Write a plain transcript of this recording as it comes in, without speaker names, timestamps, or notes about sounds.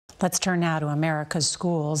Let's turn now to America's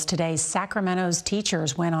schools. Today, Sacramento's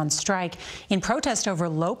teachers went on strike in protest over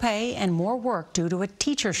low pay and more work due to a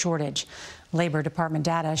teacher shortage. Labor Department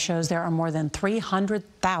data shows there are more than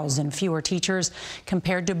 300,000 fewer teachers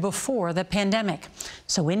compared to before the pandemic.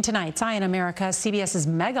 So in tonight's Eye on America, CBS's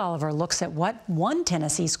Meg Oliver looks at what one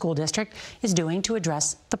Tennessee school district is doing to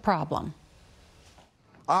address the problem.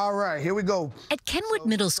 All right, here we go. At Kenwood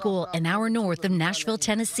Middle School, an hour north of Nashville,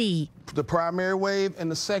 Tennessee. The primary wave and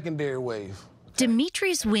the secondary wave.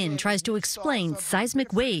 Demetrius Wynn tries to explain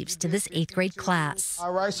seismic waves to this 8th grade class.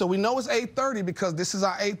 All right, so we know it's 8:30 because this is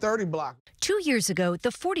our 8:30 block. 2 years ago,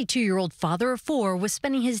 the 42-year-old father of 4 was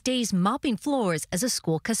spending his days mopping floors as a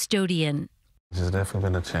school custodian. It's definitely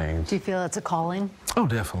been a change. Do you feel it's a calling? Oh,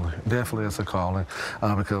 definitely. Definitely it's a calling.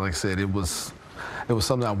 Because like I said, it was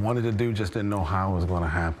something I wanted to do, just didn't know how it was going to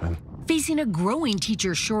happen. Facing a growing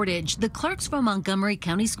teacher shortage, the Clarksville Montgomery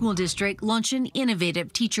County School District launched an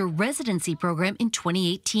innovative teacher residency program in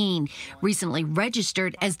 2018, recently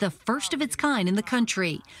registered as the first of its kind in the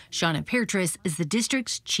country. Shauna Peartress is the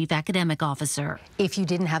district's chief academic officer. If you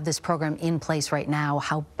didn't have this program in place right now,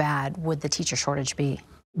 how bad would the teacher shortage be?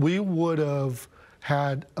 We would have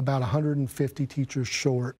had about 150 teachers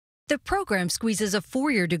short. The program squeezes a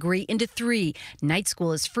 4-year degree into 3. Night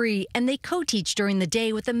school is free, and they co-teach during the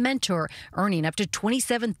day with a mentor, earning up to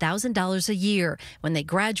 $27,000 a year. When they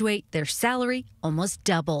graduate, their salary almost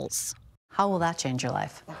doubles. How will that change your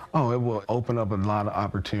life? Oh, it will open up a lot of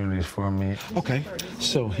opportunities for me. Okay,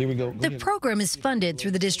 so here we go. The program is funded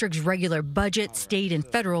through the district's regular budget, state, and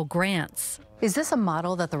federal grants. Is this a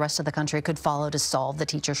model that the rest of the country could follow to solve the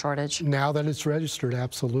teacher shortage? Now that it's registered,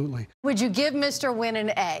 absolutely. Would you give Mr. Wynn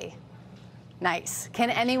an A? Nice.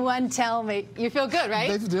 Can anyone tell me? You feel good,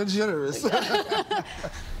 right? They're generous.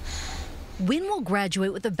 Wynn will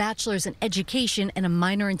graduate with a bachelor's in education and a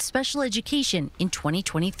minor in special education in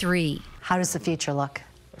 2023. How does the future look?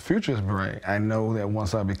 The future is bright. I know that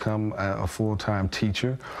once I become a full-time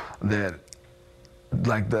teacher, that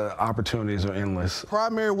the opportunities are endless.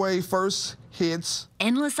 Primary wave first hits.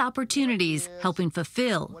 Endless opportunities helping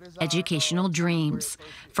fulfill educational dreams.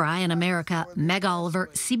 For Eye on America, Meg Oliver,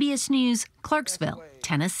 CBS News, Clarksville,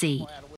 Tennessee.